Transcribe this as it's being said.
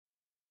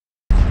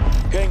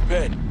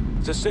Kingpin,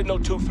 it's a Sentinel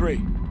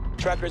 2-3.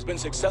 Tracker has been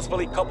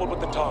successfully coupled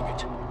with the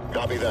target.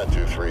 Copy that,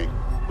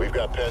 2-3. We've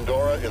got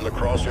Pandora in the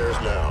crosshairs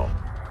now.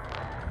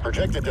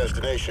 Projected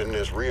destination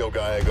is Rio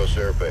Gallegos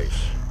Air Base.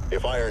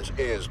 If Irons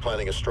is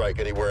planning a strike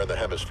anywhere in the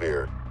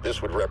hemisphere,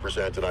 this would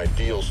represent an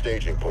ideal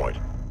staging point.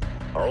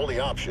 Our only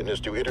option is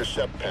to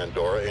intercept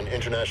Pandora in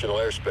international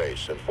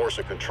airspace and force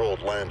a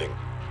controlled landing.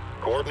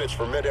 Coordinates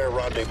for mid-air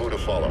rendezvous to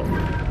follow.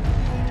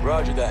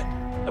 Roger that.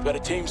 I've got a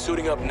team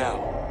suiting up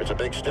now. It's a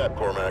big step,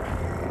 Cormac.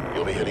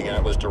 You'll be hitting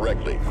Atlas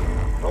directly.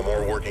 No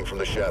more working from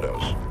the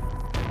shadows.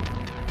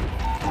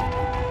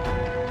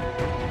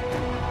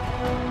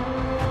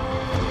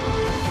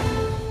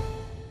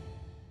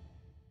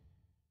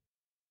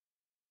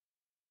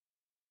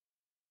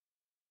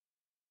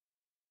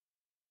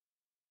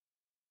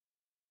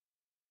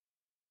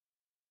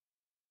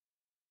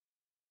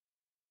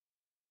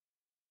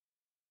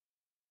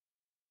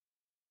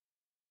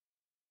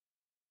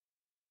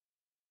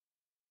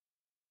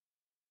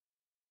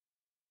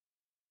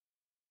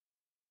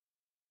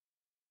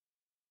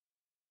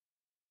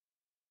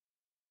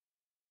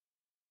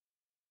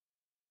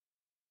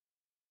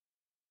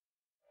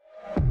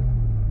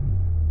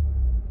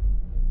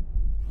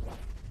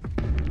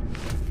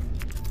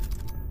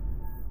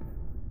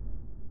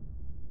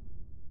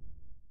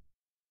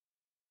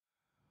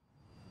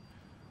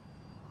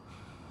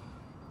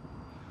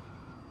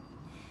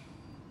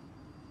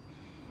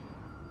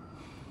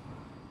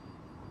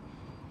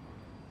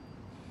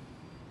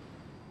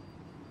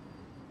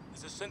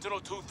 This is Sentinel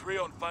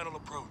 2-3 on final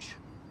approach.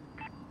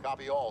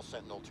 Copy all,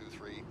 Sentinel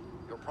 2-3.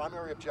 Your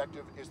primary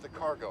objective is the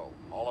cargo.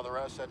 All other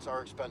assets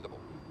are expendable.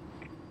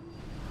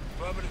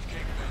 Affirmative,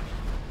 Kingpin.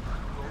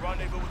 We'll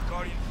rendezvous with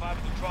Guardian 5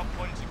 at the drop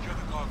point and secure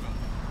the cargo.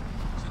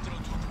 Sentinel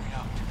 2-3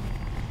 out.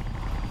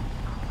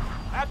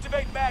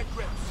 Activate mag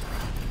grips.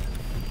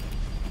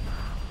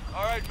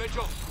 All right,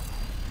 Mitchell.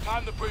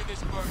 Time to bring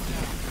this bird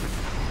down.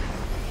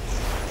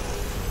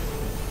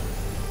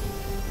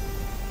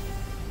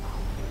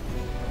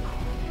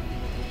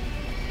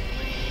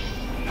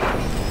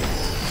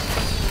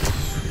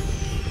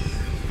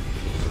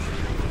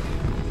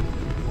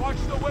 Watch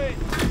the wind.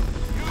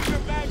 Use your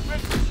mag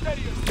grips to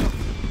steady yourself.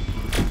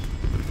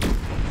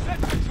 Set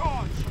the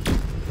charge.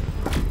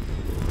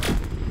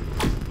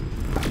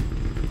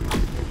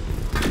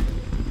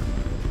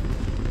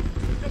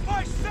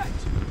 Device set.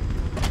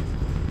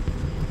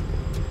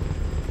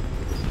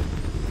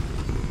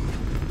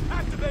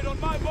 Activate on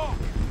my mark.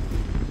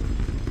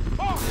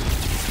 Mark.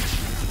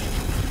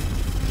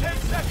 10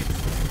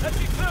 seconds. Let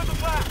me clear the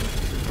blast.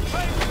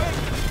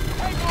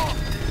 Hang on.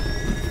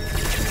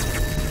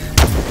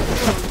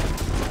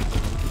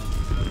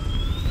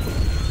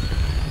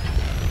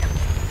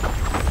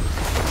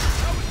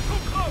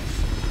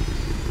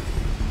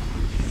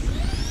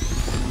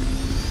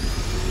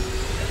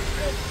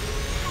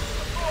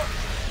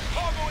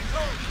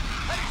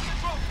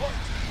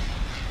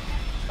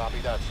 Copy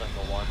that,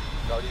 Sentinel 1.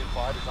 Guardian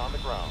 5 is on the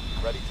ground,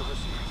 ready to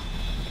receive.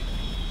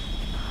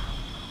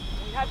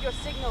 We have your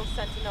signal,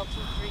 Sentinel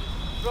 2-3.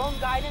 Drone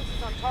guidance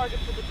is on target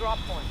for the drop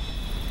point.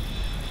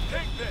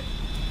 Kingpin,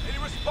 any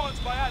response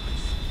by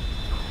Atlas?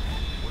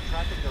 We're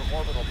tracking their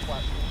orbital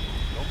platform.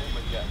 No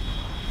movement yet.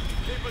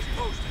 Keep us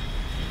posted.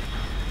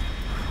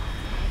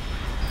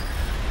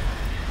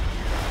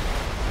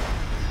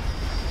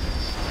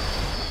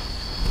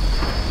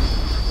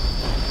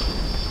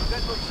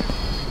 Sentinel 2,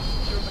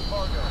 secure the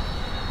cargo.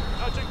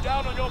 Touching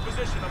down on your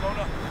position,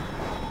 Alona.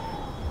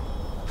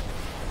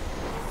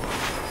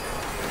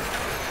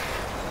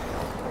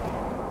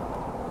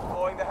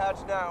 Blowing the hatch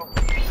now.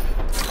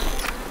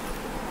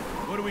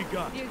 What do we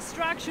got? The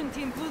extraction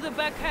team blew the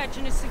back hatch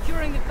and is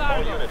securing the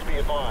cargo. All units be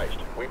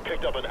advised. We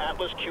picked up an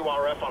Atlas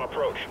QRF on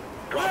approach.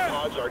 Drop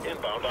pods are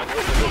inbound on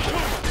your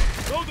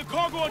position. Load the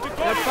cargo onto They're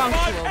Guardian 5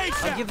 punctual.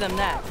 ASAP! I'll give them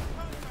that.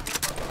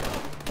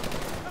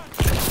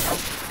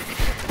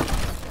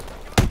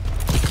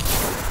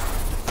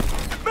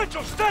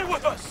 Mitchell, stay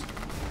with us!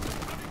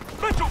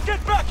 Mitchell,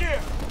 get back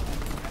here!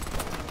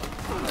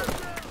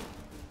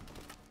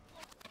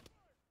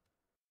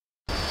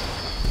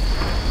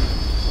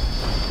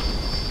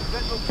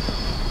 Sentinel 2,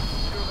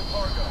 secure the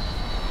cargo.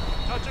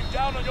 Touching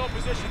down on your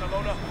position,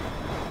 Alona.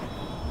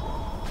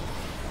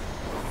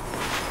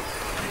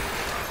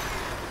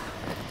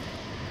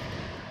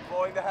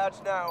 Blowing the hatch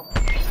now.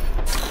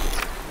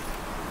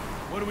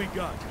 What do we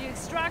got? The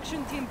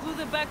extraction team blew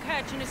the back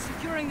hatch and is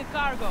securing the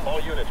cargo.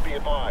 All units be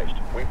advised.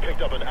 We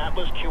picked up an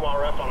Atlas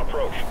QRF on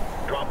approach.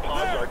 Drop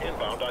pods are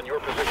inbound on your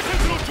position.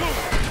 Sentinel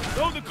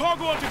 2! Load the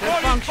cargo onto They're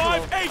Guardian punctual.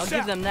 5 ASAP! I'll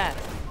give them that.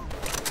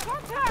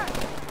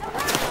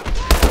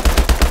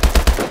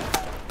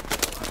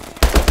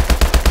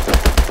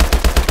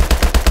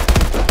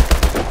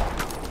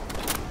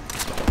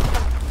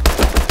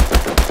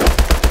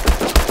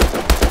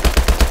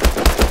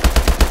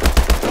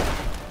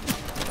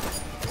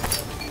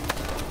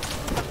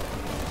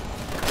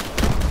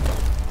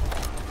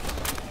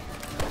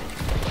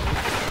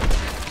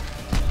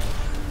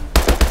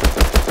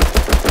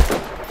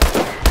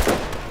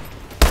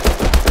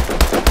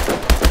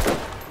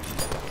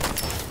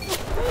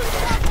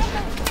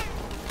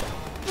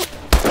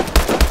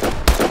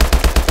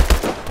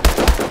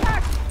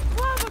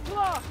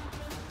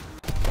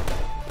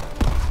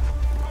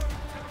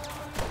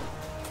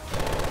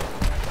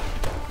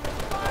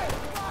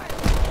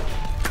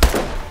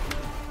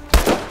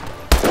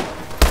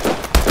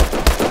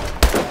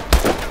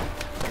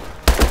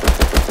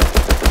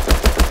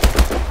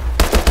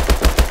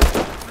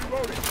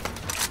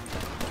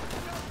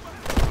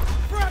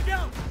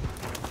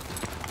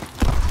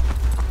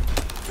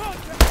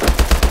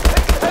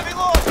 Taking heavy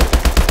loss!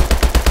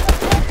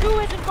 Two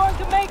isn't going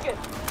to make it.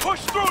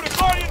 Push through to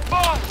Guardian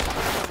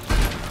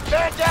 5!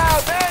 Man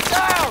down! Man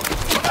down!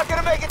 We're not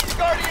gonna make it to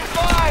Guardian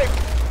 5!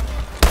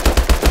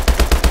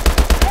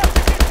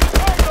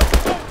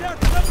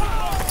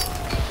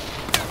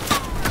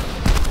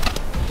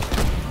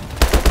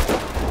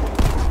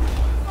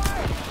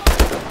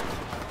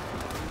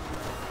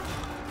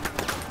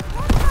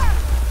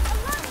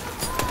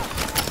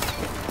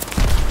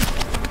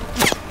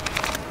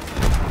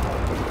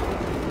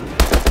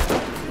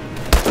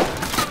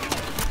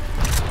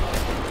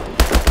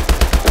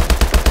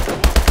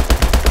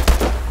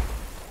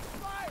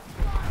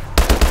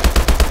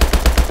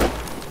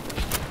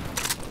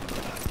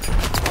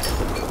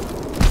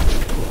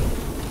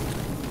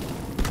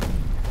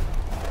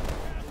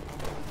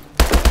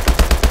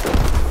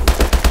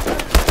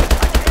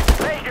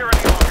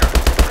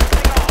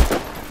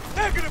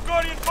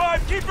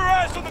 Keep your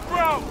ass on the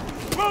ground!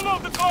 We'll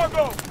load the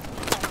cargo!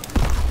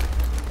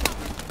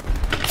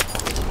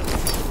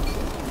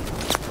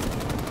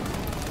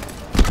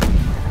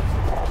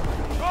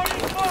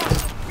 Guardian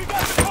 5! We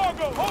got the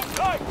cargo! Hold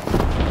tight!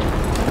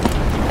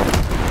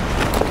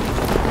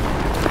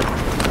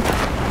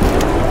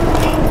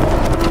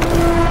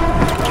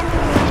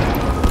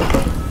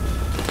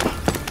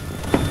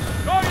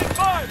 Guardian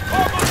 5!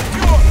 Cargo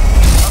secure!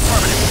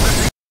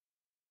 Affirmative.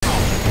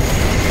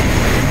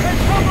 Hey,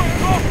 cover!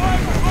 Draw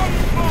fire for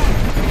Guardian 5!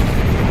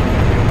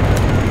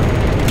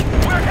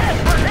 We're hit!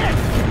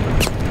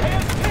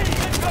 AST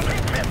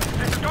incoming!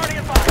 This is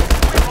Guardian 5.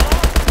 We've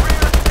lost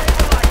rear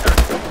stabilizer.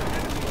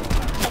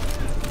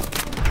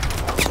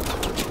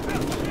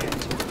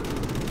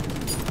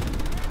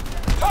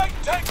 Tight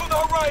tank on the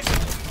horizon!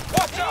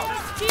 Watch out!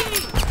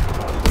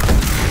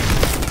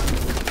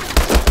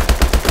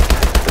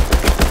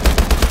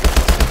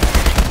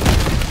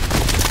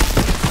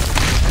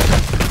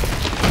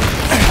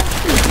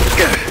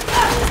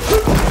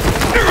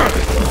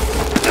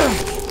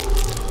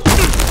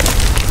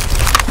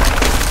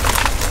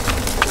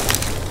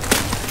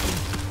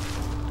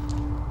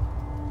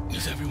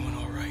 Is everyone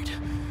all right?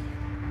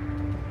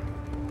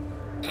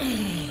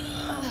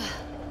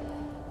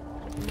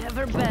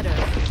 Never better.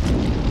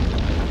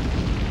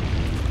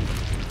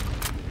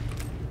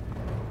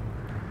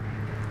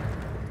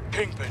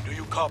 Kingpin, do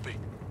you copy?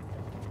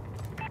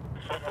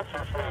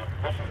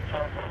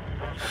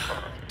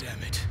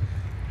 Damn it.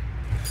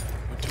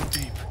 We're too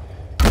deep.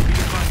 We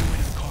can find a way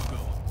to the cargo.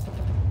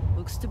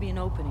 Looks to be an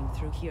opening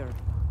through here.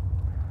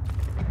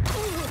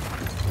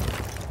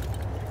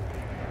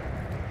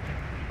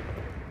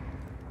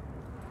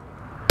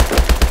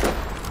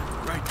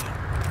 Right then.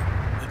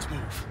 Let's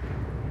move.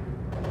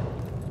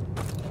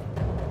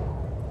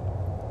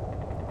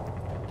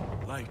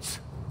 Lights.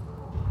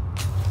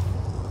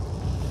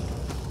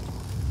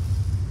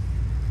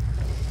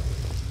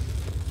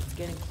 It's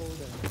getting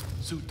colder.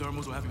 Suit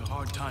thermals are having a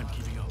hard time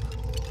keeping up.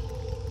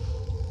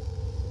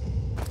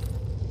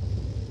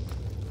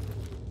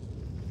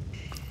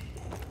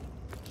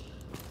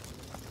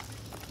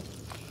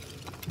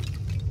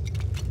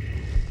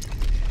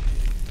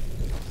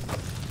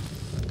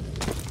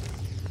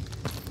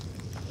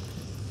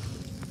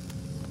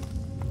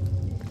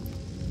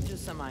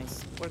 Just some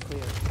ice. We're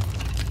clear.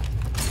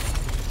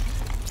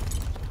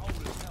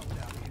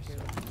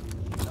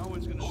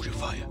 Hold your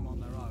fire.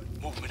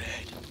 Movement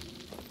ahead.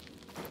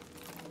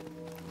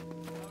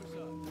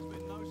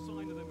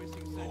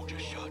 Hold your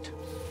shot.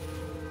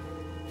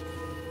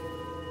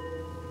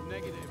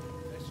 Negative.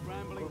 They're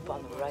scrambling. Group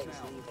on the right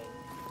is leaving.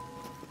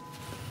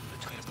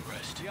 Let's clean up the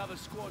rest. The other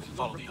squads have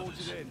Follow not the reported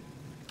others. in.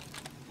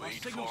 Our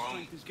Wait signal for 'em.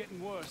 strength is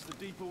getting worse the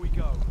deeper we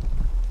go.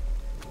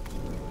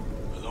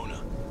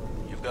 Alona,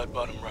 you've got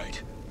bottom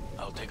right.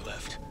 I'll take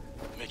left.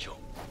 Mitchell,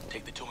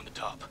 take the two on the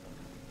top.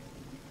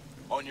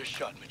 On your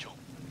shot, Mitchell.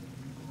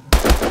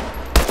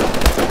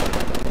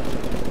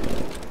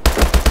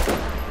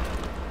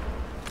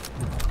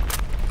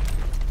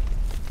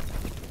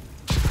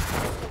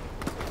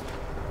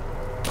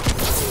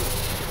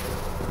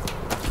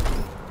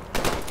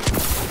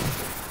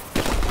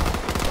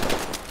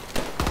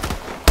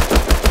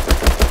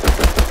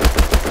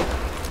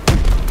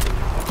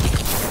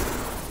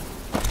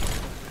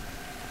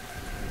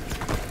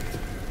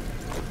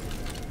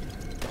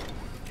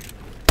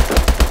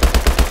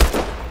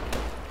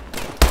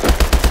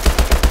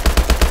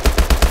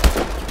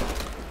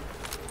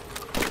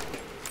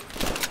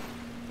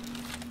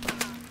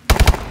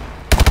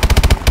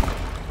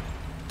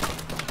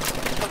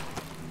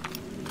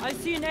 I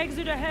see an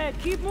exit ahead.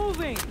 Keep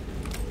moving.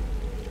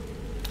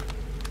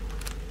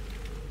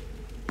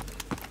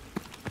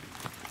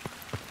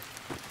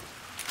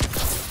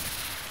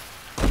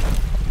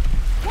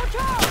 Watch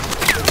out!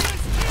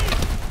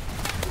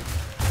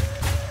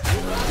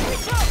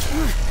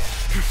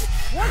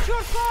 Watch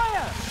your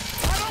fire!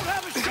 I don't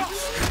have a shot!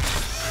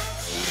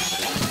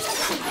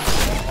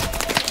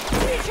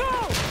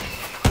 Mitchell!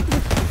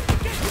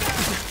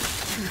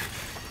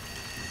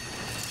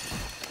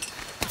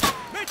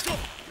 Mitchell!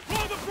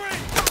 Blow the bridge!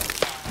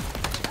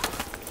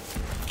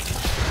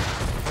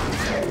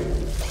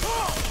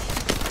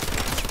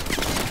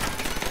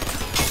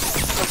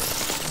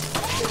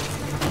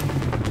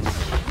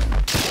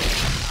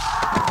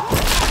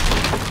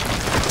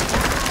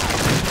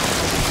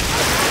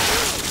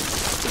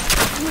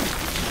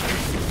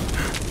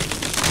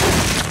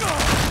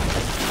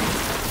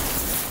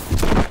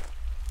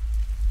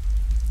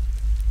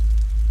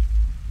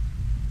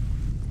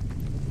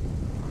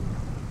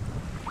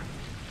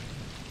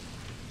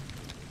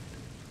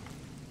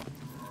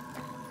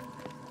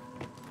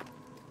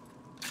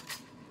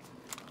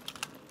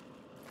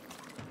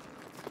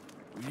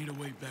 need a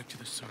way back to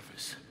the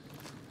surface.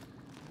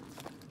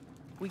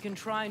 We can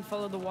try and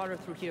follow the water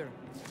through here.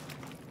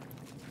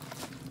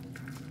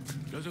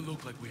 Doesn't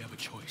look like we have a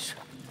choice.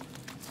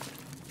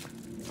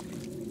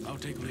 I'll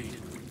take lead.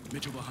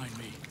 Mitchell behind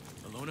me.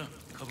 Alona,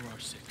 cover our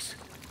 6.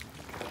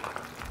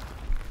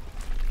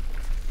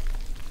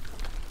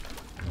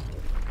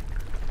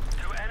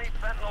 To any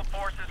Sentinel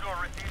forces who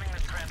are receiving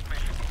this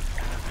transmission,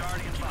 this is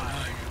Guardian 5.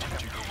 We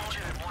have 2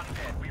 wounded and 1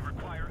 dead. We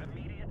require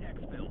immediate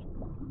exfil.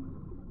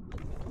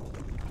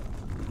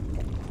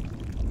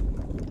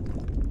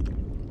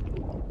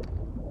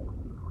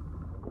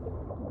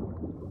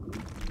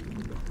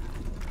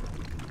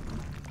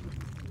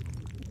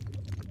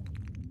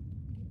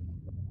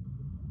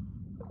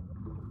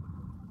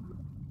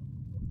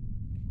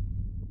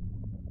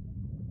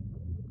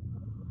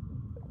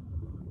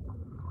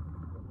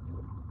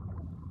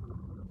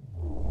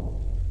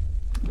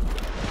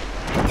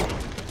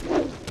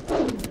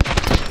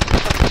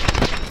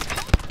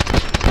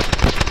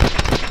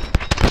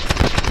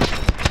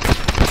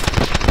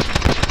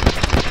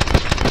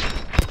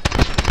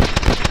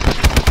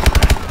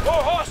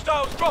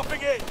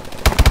 Dropping in!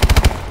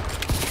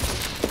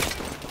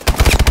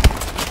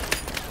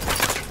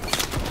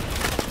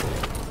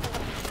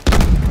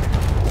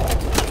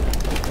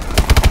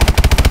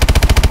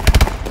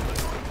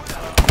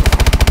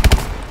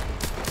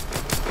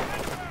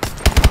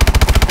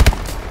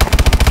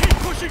 Keep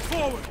pushing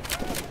forward!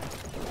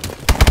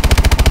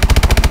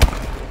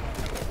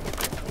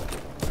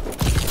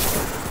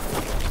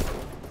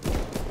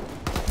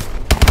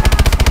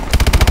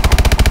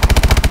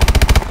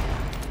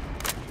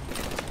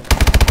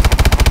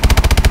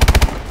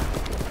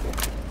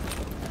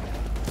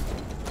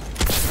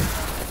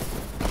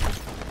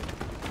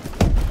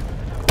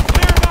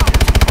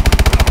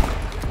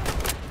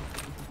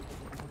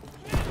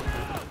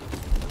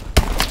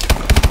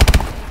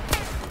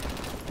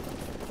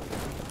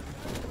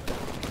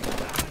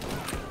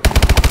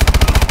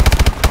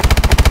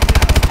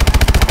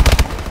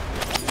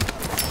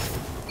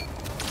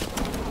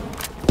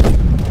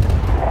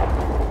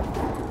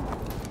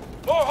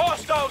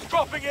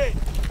 Dropping in!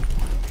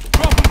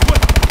 Drop them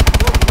quick!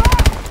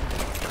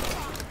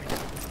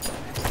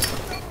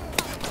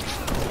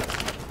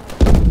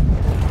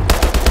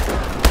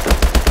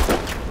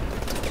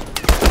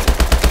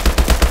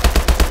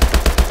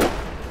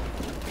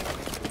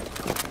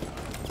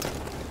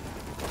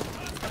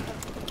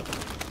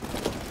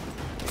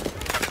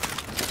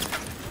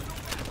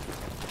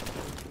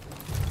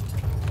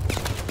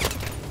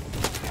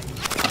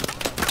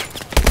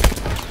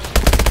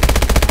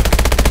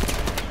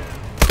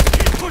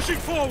 Pushing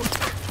forward!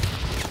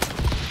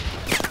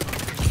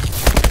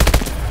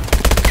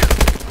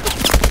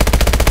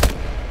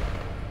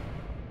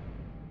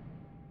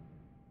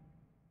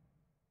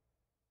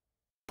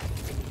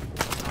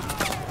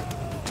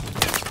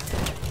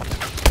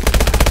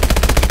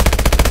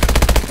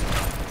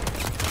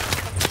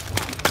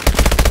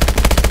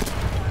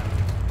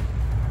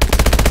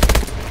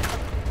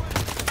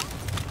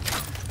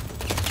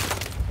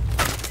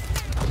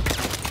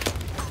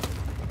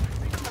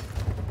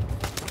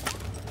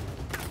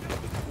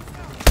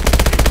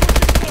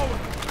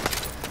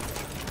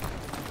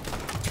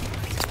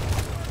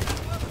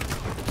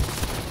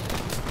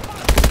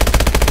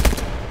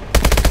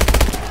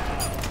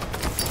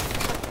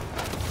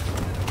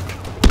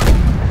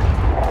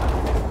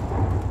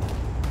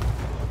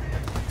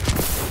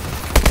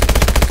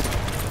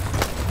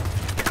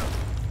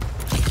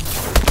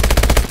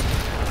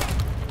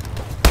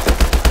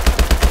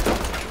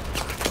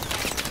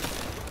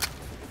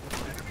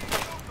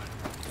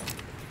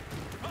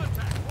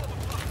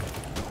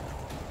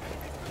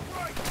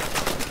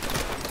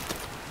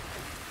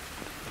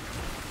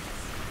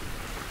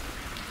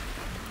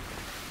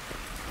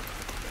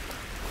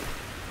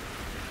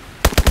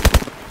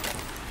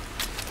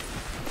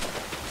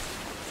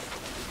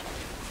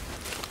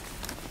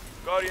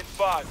 Guardian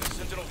 5, the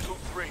Sentinel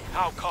 2-3.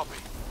 How copy?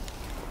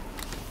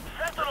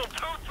 Sentinel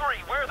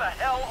 2-3, where the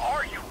hell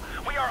are you?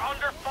 We are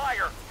under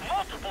fire.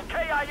 Multiple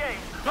KIAs.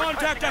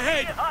 Contact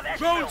ahead!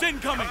 Drones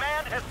incoming!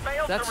 Command has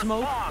failed That to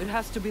smoke, respond. it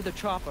has to be the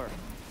chopper.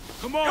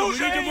 Come on, Use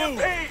we need to your move!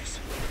 AMPs!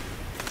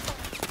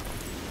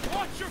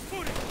 Watch your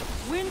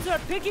footing! Winds are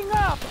picking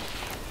up!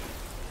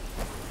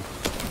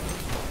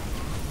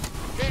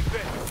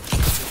 Kingpin,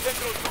 the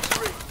Sentinel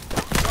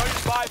 2-3. Guardian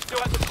 5 still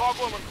has the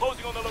cargo and we're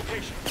closing on the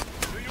location.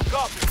 Do you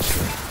copy?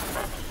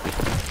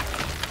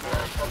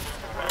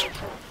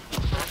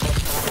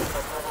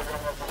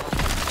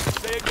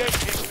 Say again,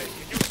 Kingpin.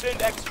 Can you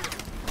send extra?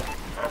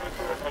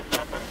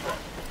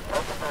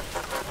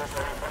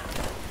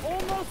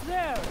 Almost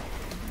there!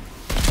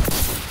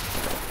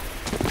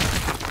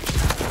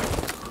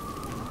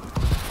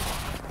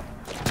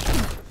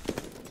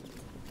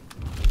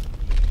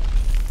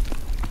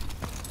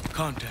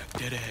 Contact,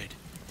 dead ahead.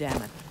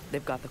 Damn it,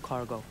 they've got the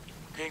cargo.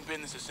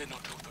 Kingpin, this is Sentinel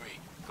 2-3.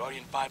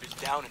 Guardian 5 is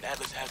down and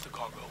Atlas has the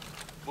cargo.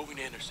 Moving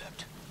to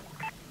intercept.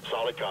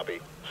 Solid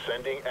copy.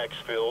 Sending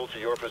exfil to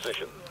your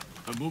position.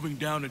 I'm moving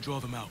down to draw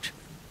them out.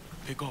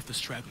 Pick off the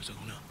stragglers,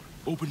 Aluna.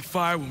 Open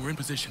fire when we're in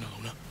position,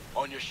 Alona.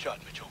 On your shot,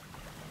 Mitchell.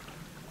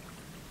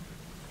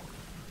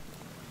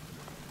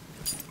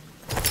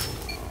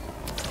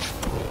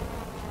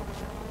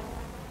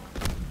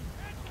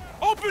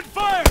 Open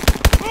fire!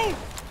 Move!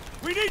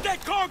 We need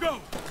that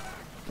cargo!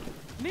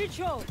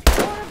 Mitchell, order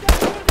them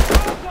for the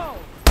cargo!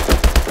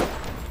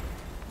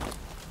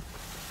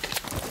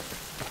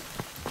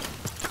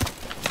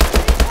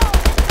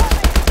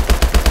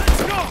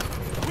 Let's go!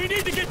 We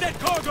need to get that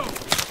cargo!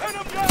 Pin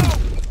them down!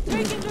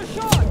 Taking the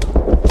shot!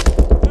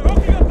 They're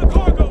hooking up the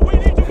cargo! We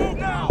need to move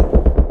now!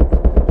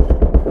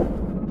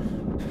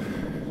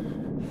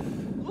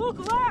 Look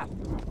left!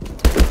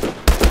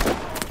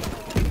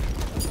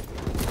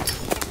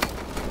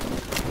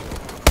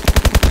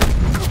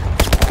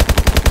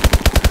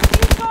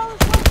 These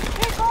fellas want to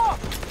take off!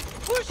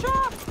 Push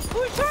up!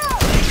 Push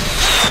up!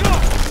 Let's go!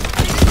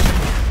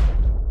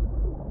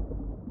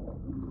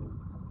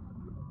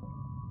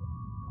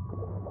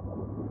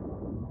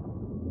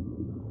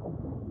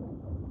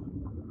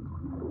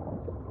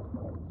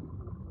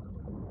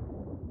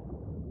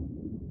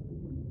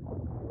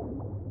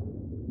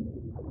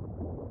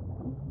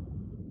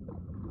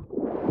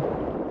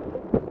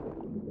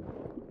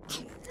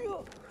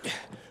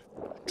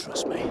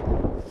 Trust me.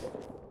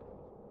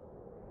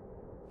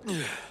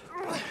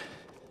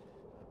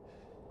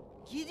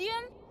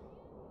 Gideon?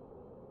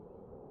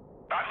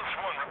 Atlas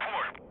 1,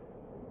 report.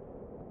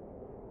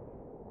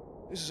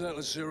 This is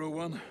Atlas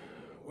 01.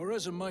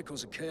 Juarez and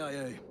Michaels at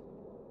KIA.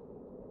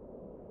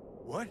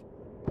 What?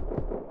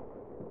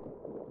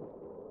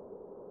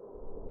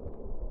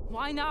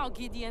 Why now,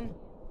 Gideon?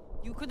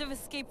 You could have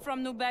escaped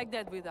from New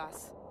Baghdad with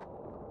us.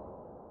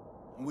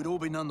 And we'd all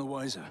be none the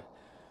wiser.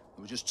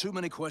 There were just too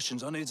many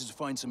questions. I needed to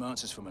find some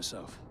answers for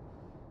myself.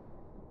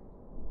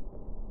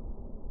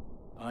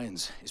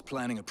 Irons is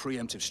planning a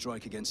preemptive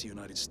strike against the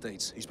United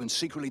States. He's been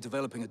secretly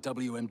developing a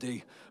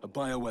WMD, a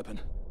bioweapon.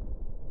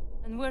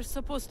 And we're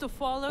supposed to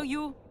follow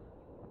you?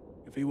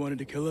 If he wanted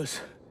to kill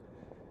us,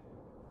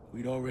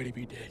 we'd already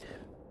be dead.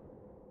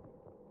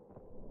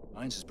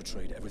 Irons has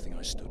betrayed everything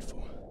I stood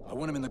for. I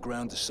want him in the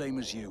ground the same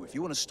as you. If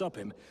you want to stop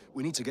him,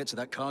 we need to get to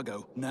that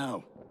cargo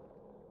now.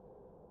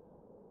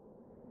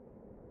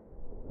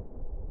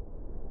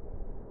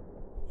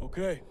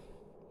 Okay.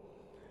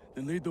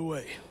 Then lead the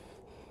way.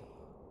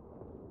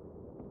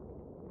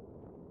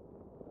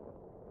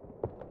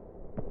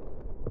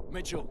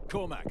 Mitchell,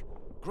 Cormac,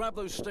 grab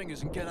those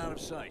stingers and get out of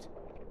sight.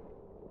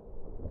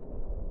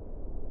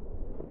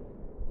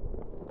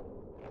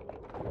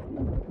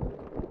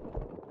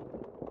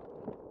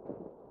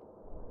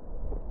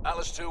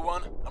 Atlas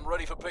 2-1, I'm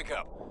ready for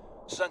pickup.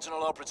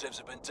 Sentinel operatives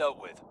have been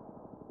dealt with.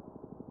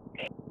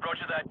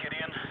 Roger that,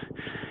 Gideon.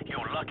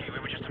 You're lucky we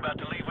were just about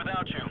to leave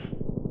without you.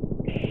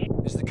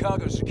 Is the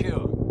cargo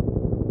secure?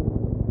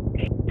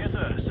 Yes,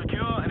 sir.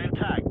 Secure and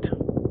intact.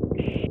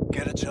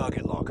 Get a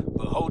target lock,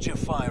 but hold your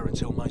fire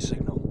until my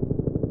signal.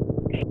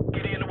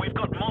 Gideon, we've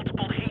got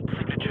multiple heat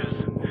signatures.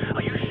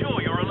 Are you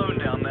sure you're alone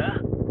down there?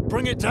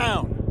 Bring it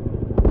down!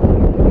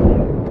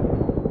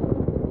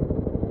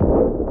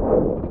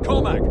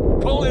 Cormac,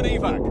 call in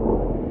evac!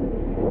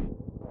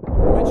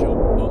 Mitchell,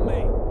 on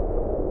me.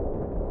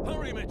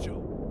 Hurry,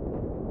 Mitchell!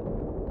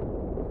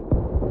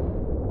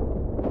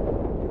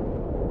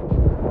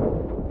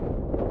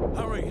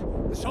 Hurry!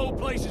 This whole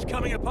place is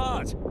coming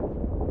apart!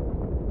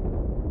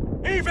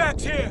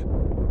 Evac's here!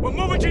 We're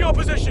moving to your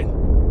position!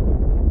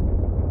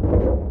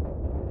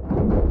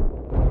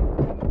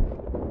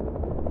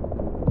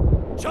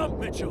 Jump,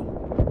 Mitchell!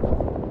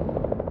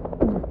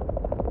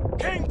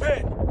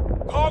 Kingpin!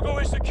 Cargo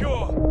is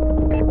secure!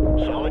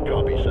 Solid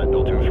copy,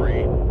 Sentinel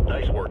 2-3.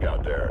 Nice work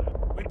out there.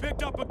 We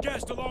picked up a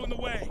guest along the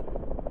way.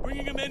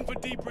 Bringing him in for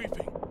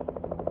debriefing.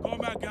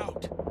 Cormac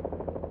out.